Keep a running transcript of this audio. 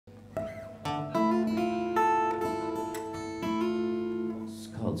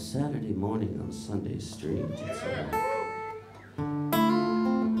called Saturday Morning on Sunday Street.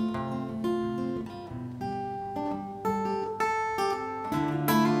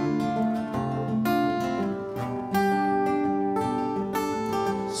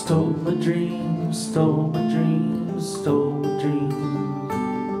 It's stole my dreams, stole my dreams, stole my dreams.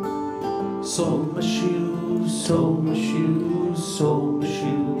 Sold my shoes, sold my shoes, sold my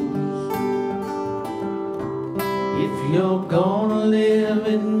shoes. If you're gonna live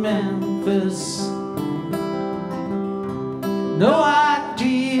in Memphis, no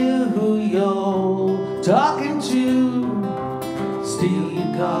idea who you're talking to. Steal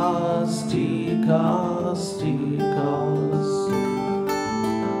your cars, steal your cars, steal your cars.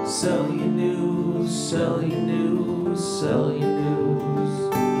 Sell your news, sell your news, sell your news.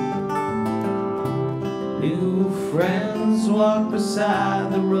 New friends walk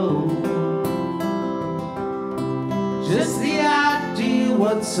beside the road. Just the idea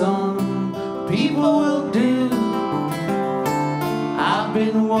what some people will do. I've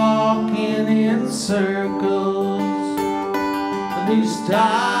been walking in circles. A new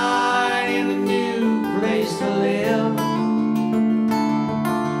start in a new place to live.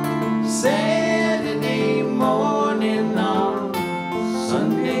 Saturday morning on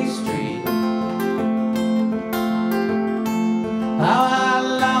Sunday Street. How I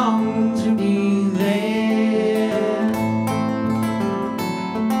long to be there.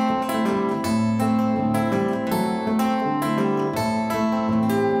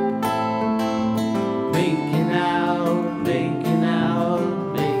 Making out, making out,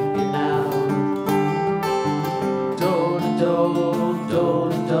 making out. Door to door, door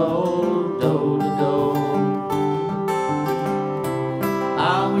to door, door to door.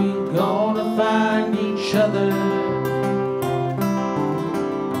 Are we gonna find each other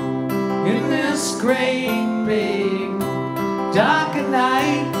in this great big dark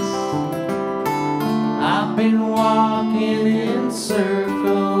night? I've been walking in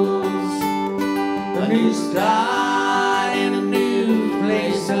circles. A new start in a new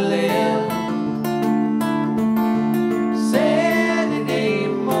place to live. Saturday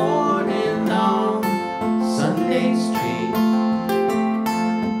morning on Sunday Street.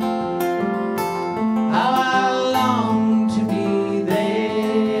 How I long to be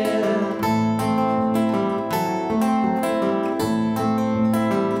there.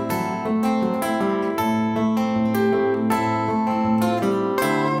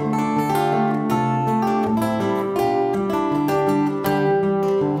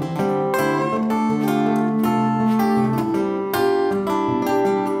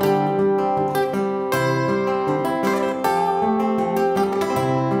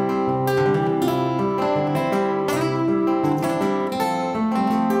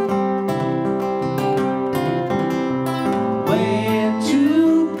 Where to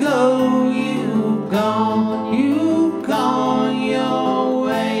go? You've gone your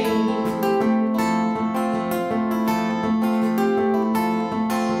way.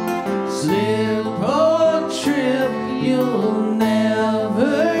 Slip or trip, you'll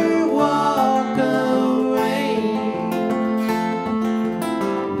never walk away.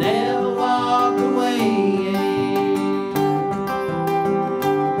 Never walk away.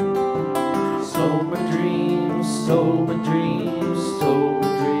 Stole my dreams, stole my dreams, stole my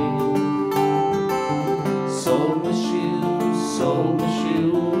dreams. Sold my shoes, sold my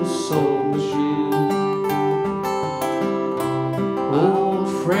shoes, sold my shoes. Old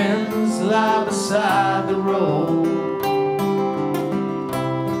friends lie beside the road.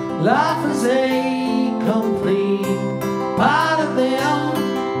 Life is a complete